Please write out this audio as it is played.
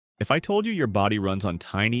If I told you your body runs on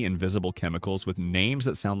tiny invisible chemicals with names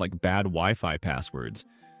that sound like bad Wi-Fi passwords,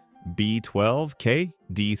 B12, K,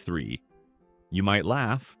 D3, you might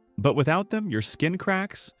laugh, but without them, your skin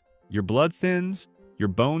cracks, your blood thins, your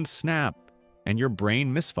bones snap, and your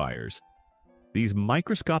brain misfires. These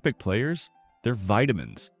microscopic players, they're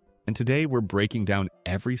vitamins, and today we're breaking down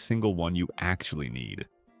every single one you actually need.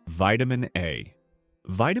 Vitamin A.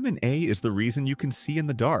 Vitamin A is the reason you can see in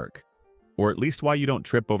the dark, or at least why you don't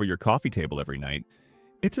trip over your coffee table every night.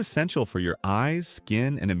 It's essential for your eyes,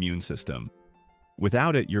 skin, and immune system.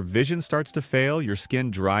 Without it, your vision starts to fail, your skin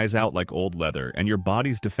dries out like old leather, and your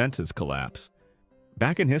body's defenses collapse.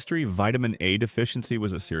 Back in history, vitamin A deficiency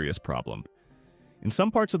was a serious problem. In some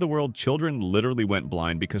parts of the world, children literally went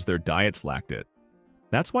blind because their diets lacked it.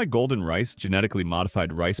 That's why golden rice, genetically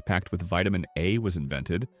modified rice packed with vitamin A, was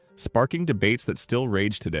invented, sparking debates that still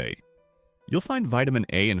rage today. You'll find vitamin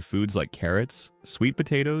A in foods like carrots, sweet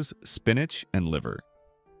potatoes, spinach, and liver.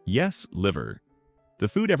 Yes, liver. The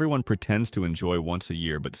food everyone pretends to enjoy once a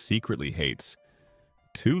year but secretly hates.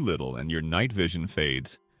 Too little and your night vision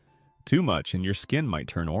fades. Too much and your skin might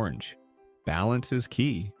turn orange. Balance is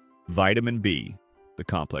key. Vitamin B, the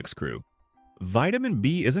complex crew. Vitamin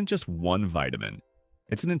B isn't just one vitamin.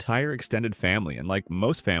 It's an entire extended family, and like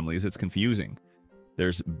most families, it's confusing.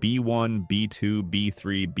 There's B1, B2,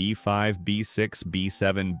 B3, B5, B6,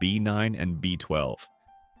 B7, B9, and B12.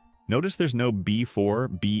 Notice there's no B4,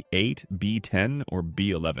 B8, B10, or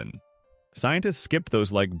B11. Scientists skipped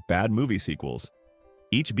those like bad movie sequels.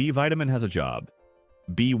 Each B vitamin has a job.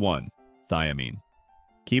 B1, thiamine.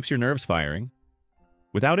 Keeps your nerves firing.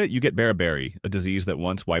 Without it, you get beriberi, a disease that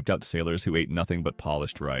once wiped out sailors who ate nothing but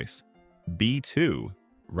polished rice. B2,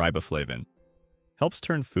 riboflavin. Helps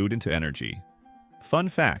turn food into energy. Fun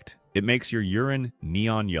fact, it makes your urine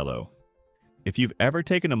neon yellow. If you've ever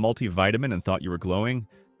taken a multivitamin and thought you were glowing,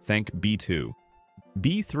 thank B2.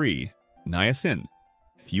 B3, niacin.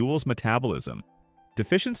 Fuels metabolism.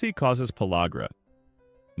 Deficiency causes pellagra.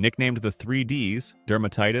 Nicknamed the 3 Ds,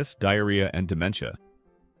 dermatitis, diarrhea, and dementia.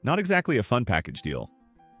 Not exactly a fun package deal.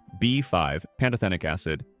 B5, pantothenic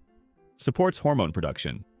acid. Supports hormone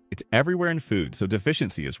production. It's everywhere in food, so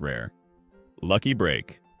deficiency is rare. Lucky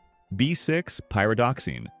break. B6,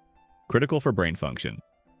 pyridoxine. Critical for brain function.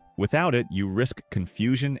 Without it, you risk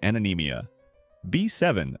confusion and anemia.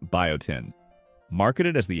 B7, biotin.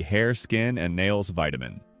 Marketed as the hair, skin, and nails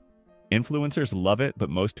vitamin. Influencers love it, but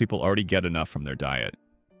most people already get enough from their diet.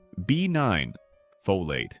 B9,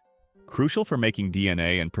 folate. Crucial for making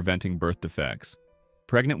DNA and preventing birth defects.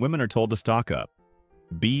 Pregnant women are told to stock up.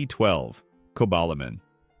 B12, cobalamin.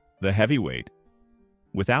 The heavyweight.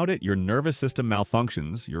 Without it, your nervous system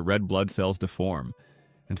malfunctions, your red blood cells deform,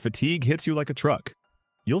 and fatigue hits you like a truck.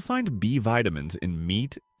 You'll find B vitamins in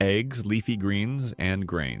meat, eggs, leafy greens, and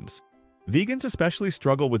grains. Vegans especially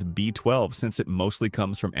struggle with B12 since it mostly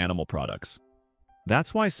comes from animal products.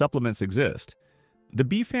 That's why supplements exist. The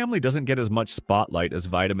B family doesn't get as much spotlight as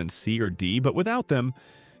vitamin C or D, but without them,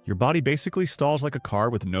 your body basically stalls like a car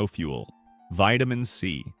with no fuel. Vitamin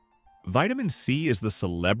C. Vitamin C is the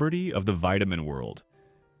celebrity of the vitamin world.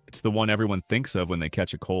 It's the one everyone thinks of when they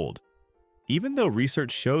catch a cold. Even though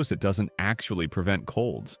research shows it doesn't actually prevent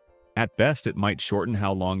colds, at best it might shorten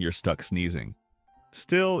how long you're stuck sneezing.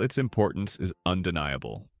 Still, its importance is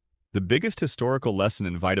undeniable. The biggest historical lesson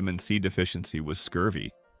in vitamin C deficiency was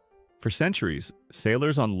scurvy. For centuries,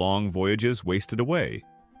 sailors on long voyages wasted away.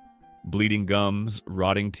 Bleeding gums,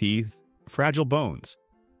 rotting teeth, fragile bones,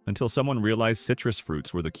 until someone realized citrus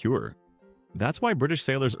fruits were the cure. That's why British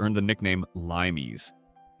sailors earned the nickname limeys.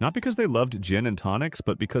 Not because they loved gin and tonics,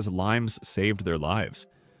 but because limes saved their lives.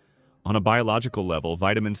 On a biological level,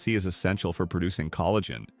 vitamin C is essential for producing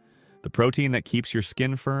collagen, the protein that keeps your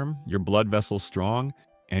skin firm, your blood vessels strong,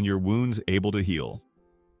 and your wounds able to heal.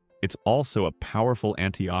 It's also a powerful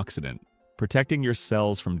antioxidant, protecting your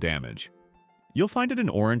cells from damage. You'll find it in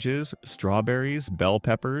oranges, strawberries, bell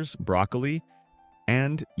peppers, broccoli,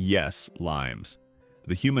 and, yes, limes.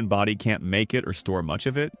 The human body can't make it or store much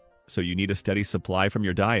of it, so you need a steady supply from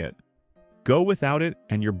your diet. Go without it,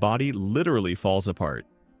 and your body literally falls apart.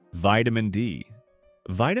 Vitamin D.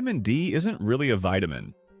 Vitamin D isn't really a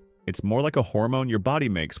vitamin. It's more like a hormone your body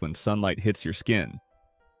makes when sunlight hits your skin.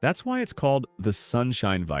 That's why it's called the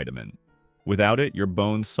sunshine vitamin. Without it, your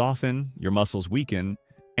bones soften, your muscles weaken,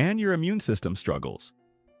 and your immune system struggles.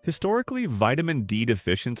 Historically, vitamin D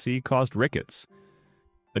deficiency caused rickets,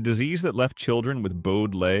 a disease that left children with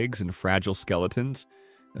bowed legs and fragile skeletons,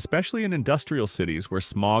 especially in industrial cities where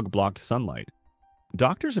smog blocked sunlight.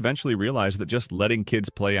 Doctors eventually realized that just letting kids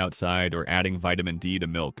play outside or adding vitamin D to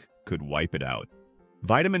milk could wipe it out.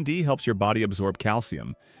 Vitamin D helps your body absorb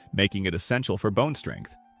calcium, making it essential for bone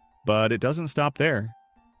strength. But it doesn't stop there.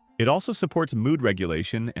 It also supports mood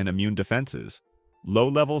regulation and immune defenses. Low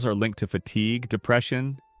levels are linked to fatigue,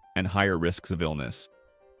 depression, and higher risks of illness.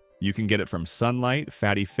 You can get it from sunlight,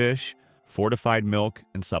 fatty fish, fortified milk,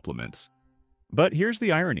 and supplements. But here's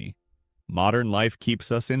the irony. Modern life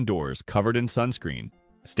keeps us indoors, covered in sunscreen,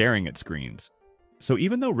 staring at screens. So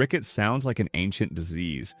even though rickets sounds like an ancient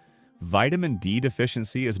disease, vitamin D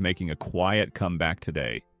deficiency is making a quiet comeback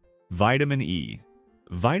today. Vitamin E.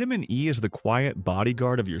 Vitamin E is the quiet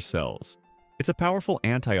bodyguard of your cells. It's a powerful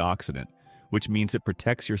antioxidant, which means it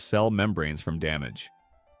protects your cell membranes from damage,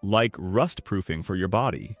 like rust-proofing for your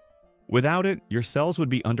body. Without it, your cells would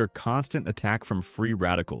be under constant attack from free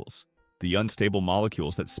radicals, the unstable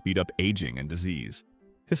molecules that speed up aging and disease.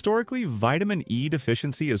 Historically, vitamin E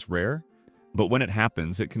deficiency is rare, but when it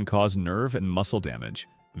happens, it can cause nerve and muscle damage,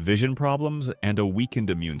 vision problems, and a weakened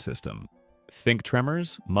immune system. Think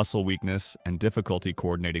tremors, muscle weakness, and difficulty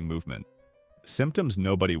coordinating movement. Symptoms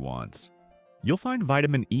nobody wants. You'll find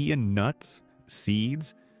vitamin E in nuts,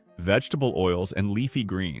 seeds, vegetable oils, and leafy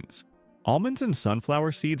greens. Almonds and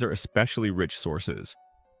sunflower seeds are especially rich sources.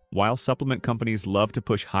 While supplement companies love to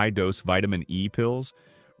push high-dose vitamin E pills,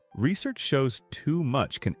 research shows too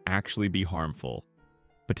much can actually be harmful,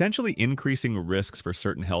 potentially increasing risks for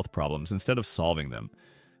certain health problems instead of solving them.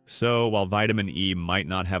 So, while vitamin E might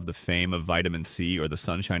not have the fame of vitamin C or the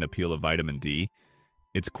sunshine appeal of vitamin D,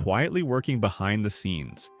 it's quietly working behind the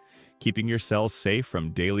scenes, keeping your cells safe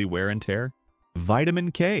from daily wear and tear.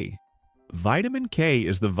 Vitamin K. Vitamin K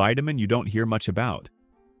is the vitamin you don't hear much about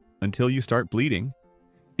until you start bleeding.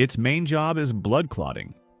 Its main job is blood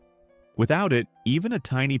clotting. Without it, even a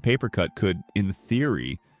tiny paper cut could, in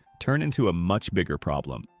theory, turn into a much bigger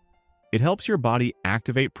problem. It helps your body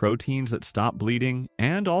activate proteins that stop bleeding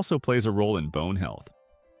and also plays a role in bone health.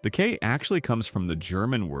 The K actually comes from the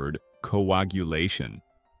German word coagulation.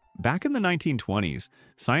 Back in the 1920s,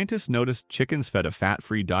 scientists noticed chickens fed a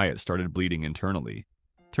fat-free diet started bleeding internally.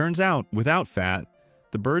 Turns out, without fat,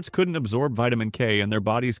 the birds couldn't absorb vitamin K and their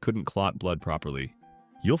bodies couldn't clot blood properly.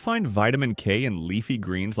 You'll find vitamin K in leafy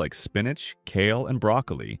greens like spinach, kale, and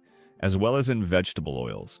broccoli, as well as in vegetable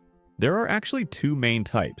oils. There are actually two main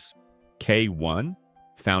types: K1,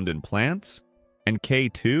 found in plants, and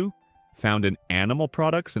K2, found in animal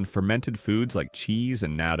products and fermented foods like cheese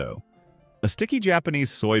and natto. A sticky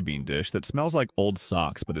Japanese soybean dish that smells like old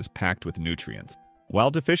socks but is packed with nutrients. While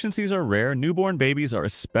deficiencies are rare, newborn babies are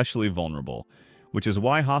especially vulnerable, which is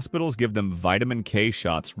why hospitals give them vitamin K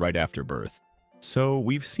shots right after birth. So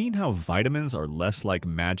we've seen how vitamins are less like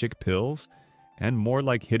magic pills and more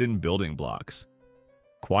like hidden building blocks,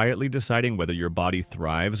 quietly deciding whether your body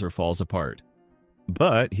thrives or falls apart.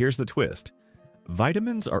 But here's the twist.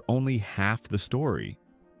 Vitamins are only half the story.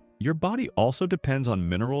 Your body also depends on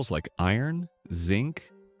minerals like iron,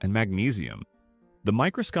 zinc, and magnesium, the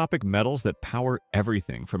microscopic metals that power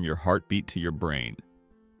everything from your heartbeat to your brain.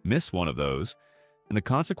 Miss one of those, and the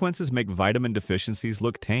consequences make vitamin deficiencies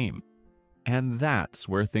look tame. And that's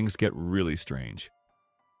where things get really strange.